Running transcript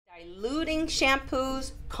Diluting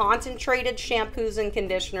shampoos, concentrated shampoos and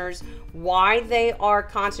conditioners, why they are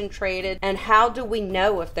concentrated, and how do we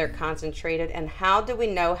know if they're concentrated, and how do we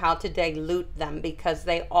know how to dilute them, because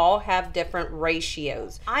they all have different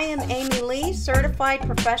ratios. I am Amy Lee, certified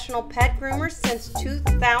professional pet groomer since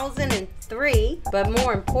 2003, but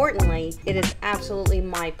more importantly, it is absolutely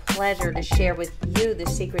my pleasure to share with you the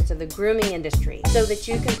secrets of the grooming industry so that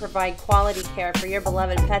you can provide quality care for your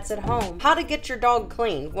beloved pets at home. How to get your dog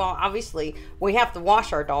clean. Well, obviously, we have to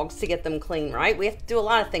wash our dogs to get them clean, right? We have to do a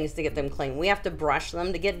lot of things to get them clean. We have to brush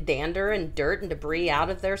them to get dander and dirt and debris out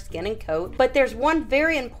of their skin and coat. But there's one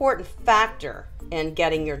very important factor in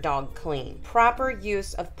getting your dog clean. Proper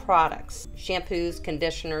use of products. Shampoos,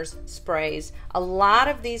 conditioners, sprays. A lot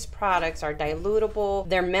of these products are dilutable.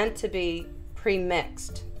 They're meant to be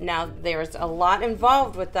pre-mixed. Now, there's a lot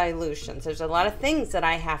involved with dilutions. There's a lot of things that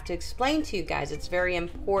I have to explain to you guys. It's very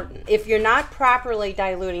important. If you're not properly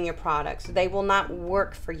diluting your products, they will not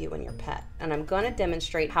work for you and your pet. And I'm going to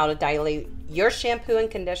demonstrate how to dilute your shampoo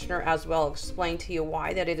and conditioner, as well as explain to you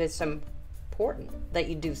why that it is important that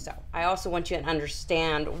you do so. I also want you to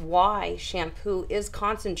understand why shampoo is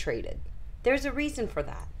concentrated. There's a reason for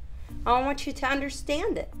that. I want you to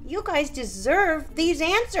understand it. You guys deserve these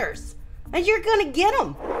answers, and you're gonna get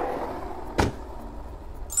them.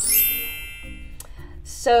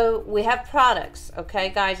 So we have products, okay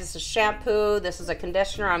guys? This is shampoo, this is a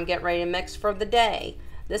conditioner I'm getting ready to mix for the day.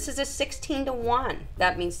 This is a 16:1.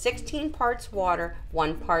 That means 16 parts water,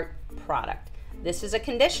 1 part product. This is a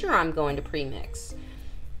conditioner I'm going to pre-mix.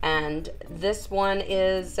 And this one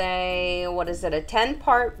is a, what is it? A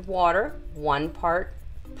 10-part water, 1 part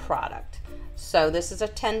product. So this is a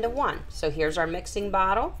 10:1. So here's our mixing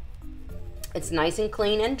bottle. It's nice and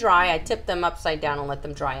clean and dry. I tip them upside down and let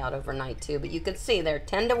them dry out overnight too. But you can see they're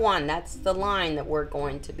 10:1. That's the line that we're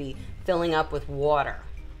going to be filling up with water.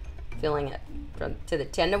 Filling it to the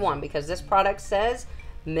 10:1 because this product says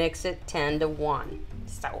mix it 10:1.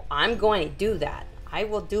 So I'm going to do that. I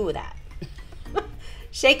will do that.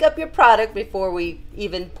 Shake up your product before we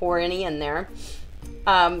even pour any in there.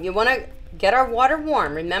 You want to get our water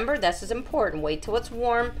warm. Remember, this is important. Wait till it's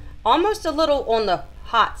warm. Almost a little on the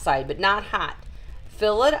hot side, but not hot.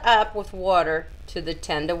 Fill it up with water to the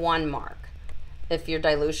 10:1 mark. If your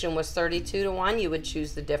dilution was 32:1, you would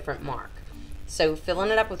choose the different mark. So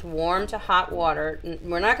filling it up with warm to hot water.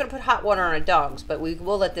 We're not going to put hot water on our dogs, but we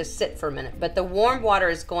will let this sit for a minute. But the warm water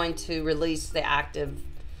is going to release the active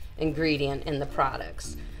ingredient in the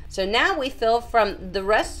products. So now we fill from the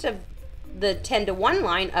rest of the 10:1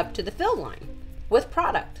 line up to the fill line with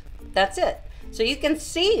product. That's it. So you can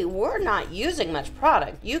see we're not using much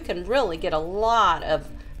product. You can really get a lot of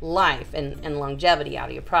life and longevity out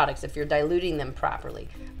of your products if you're diluting them properly.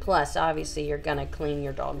 Plus, obviously, you're gonna clean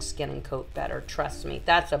your dog's skin and coat better. Trust me,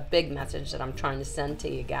 that's a big message that I'm trying to send to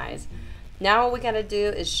you guys. Now what we gotta do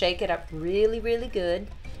is shake it up really, really good.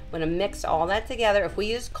 I'm gonna mix all that together. If we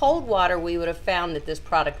used cold water, we would have found that this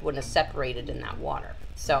product wouldn't have separated in that water.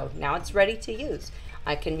 So now it's ready to use.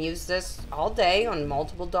 I can use this all day on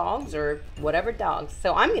multiple dogs or whatever dogs.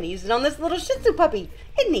 So I'm going to use it on this little Shih Tzu puppy.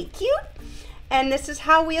 Isn't he cute? And this is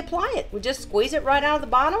how we apply it. We just squeeze it right out of the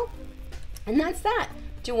bottle, and that's that.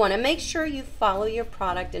 But you want to make sure you follow your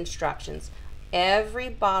product instructions. Every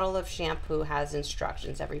bottle of shampoo has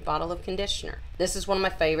instructions. Every bottle of conditioner. This is one of my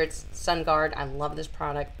favorites, Sun Guard. I love this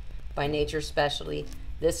product by Nature Specialty.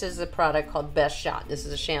 This is a product called Best Shot. This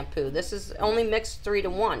is a shampoo. This is only mixed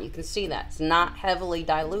 3:1. You can see that. It's not heavily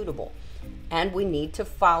dilutable. And we need to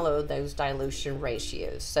follow those dilution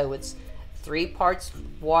ratios. So it's 3 parts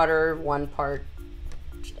water, 1 part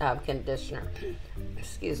conditioner.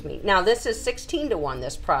 Excuse me. Now this is 16:1,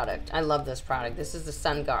 this product. I love this product. This is the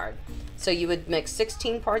Sun Guard. So you would mix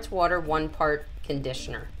 16 parts water, 1 part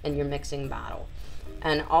conditioner in your mixing bottle.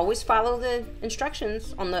 And always follow the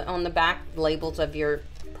instructions on the back labels of your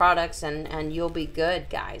products, and you'll be good,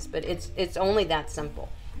 guys. But it's only that simple.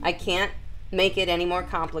 I can't make it any more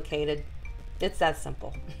complicated. It's that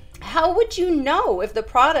simple. How would you know if the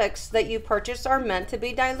products that you purchase are meant to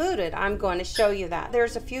be diluted? I'm going to show you that.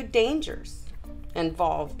 There's a few dangers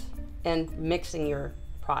involved in mixing your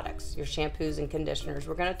products, your shampoos and conditioners.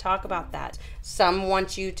 We're going to talk about that. Some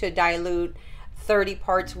want you to dilute 30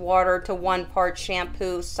 parts water to 1 part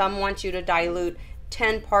shampoo. Some want you to dilute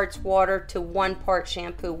 10 parts water to 1 part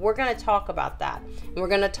shampoo. We're going to talk about that. We're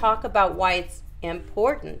going to talk about why it's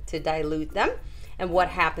important to dilute them and what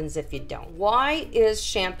happens if you don't. Why is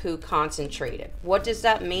shampoo concentrated? What does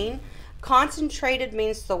that mean? Concentrated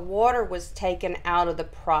means the water was taken out of the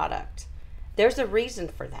product. There's a reason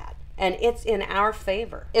for that, and it's in our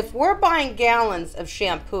favor. If we're buying gallons of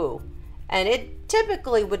shampoo and it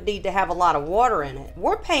typically would need to have a lot of water in it.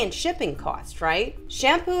 We're paying shipping costs, right?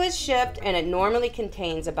 Shampoo is shipped and it normally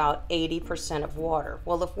contains about 80% of water.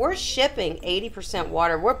 Well, if we're shipping 80%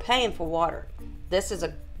 water, we're paying for water. This is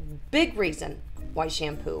a big reason why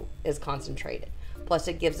shampoo is concentrated. Plus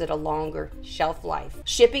it gives it a longer shelf life.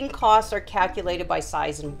 Shipping costs are calculated by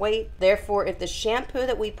size and weight. Therefore, if the shampoo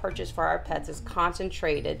that we purchase for our pets is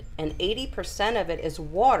concentrated and 80% of it is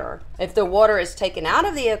water, if the water is taken out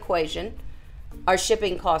of the equation, our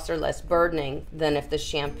shipping costs are less burdening than if the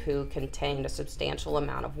shampoo contained a substantial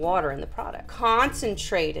amount of water in the product.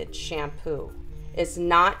 Concentrated shampoo is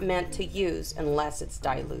not meant to use unless it's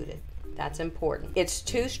diluted. That's important. It's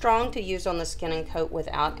too strong to use on the skin and coat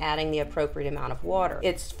without adding the appropriate amount of water.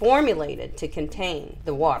 It's formulated to contain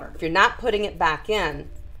the water. If you're not putting it back in,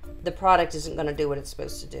 the product isn't going to do what it's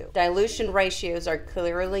supposed to do. Dilution ratios are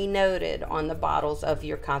clearly noted on the bottles of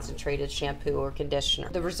your concentrated shampoo or conditioner.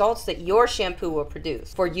 The results that your shampoo will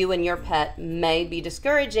produce for you and your pet may be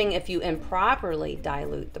discouraging if you improperly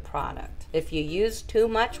dilute the product. If you use too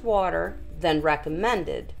much water than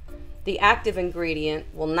recommended, the active ingredient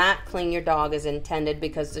will not clean your dog as intended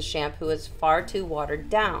because the shampoo is far too watered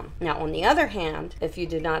down. Now, on the other hand, if you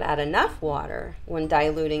do not add enough water when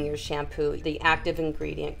diluting your shampoo, the active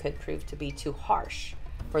ingredient could prove to be too harsh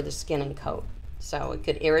for the skin and coat. So it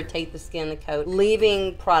could irritate the skin and the coat,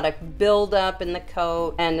 leaving product buildup in the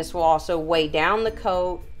coat, and this will also weigh down the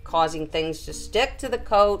coat, causing things to stick to the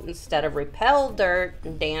coat instead of repel dirt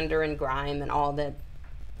and dander and grime and all the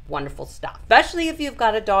wonderful stuff. Especially if you've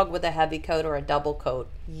got a dog with a heavy coat or a double coat,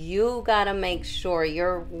 you gotta make sure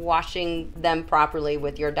you're washing them properly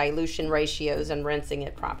with your dilution ratios and rinsing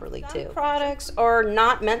it properly too. Some products are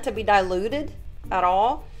not meant to be diluted at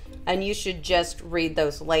all, and you should just read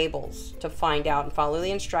those labels to find out and follow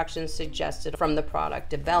the instructions suggested from the product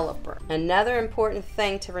developer. Another important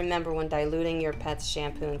thing to remember when diluting your pet's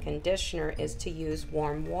shampoo and conditioner is to use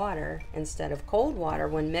warm water instead of cold water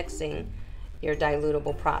when mixing your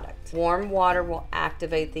dilutable product. Warm water will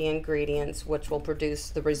activate the ingredients, which will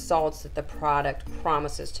produce the results that the product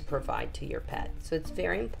promises to provide to your pet. So it's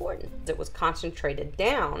very important. It was concentrated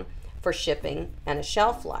down for shipping and a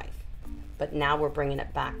shelf life, but now we're bringing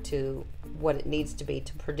it back to what it needs to be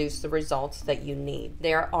to produce the results that you need.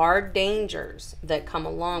 There are dangers that come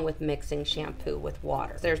along with mixing shampoo with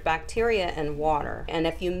water. There's bacteria in water, and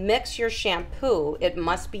if you mix your shampoo, it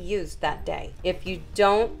must be used that day. If you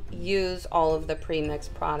don't use all of the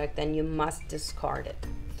pre-mixed product, then you must discard it.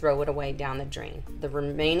 Throw it away down the drain. The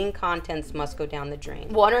remaining contents must go down the drain.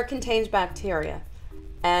 Water contains bacteria,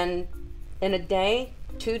 and in a day,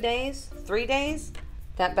 2 days, 3 days,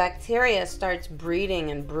 that bacteria starts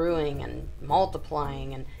breeding and brewing and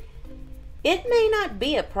multiplying, and it may not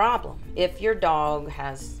be a problem if your dog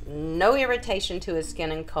has no irritation to his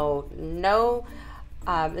skin and coat,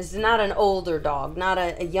 is not an older dog, not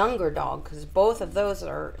a younger dog, because both of those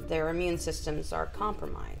their immune systems are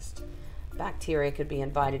compromised. Bacteria could be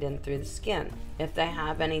invited in through the skin. If they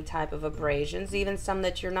have any type of abrasions, even some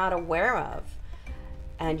that you're not aware of,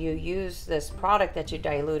 and you use this product that you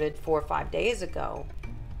diluted 4 or 5 days ago,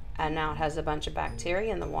 and now it has a bunch of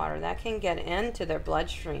bacteria in the water, that can get into their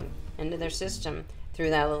bloodstream, into their system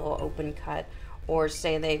through that little open cut, or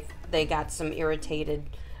say they got some irritated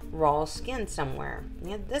raw skin somewhere.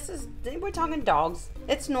 Yeah, we're talking dogs.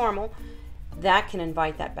 It's normal. That can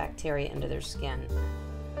invite that bacteria into their skin.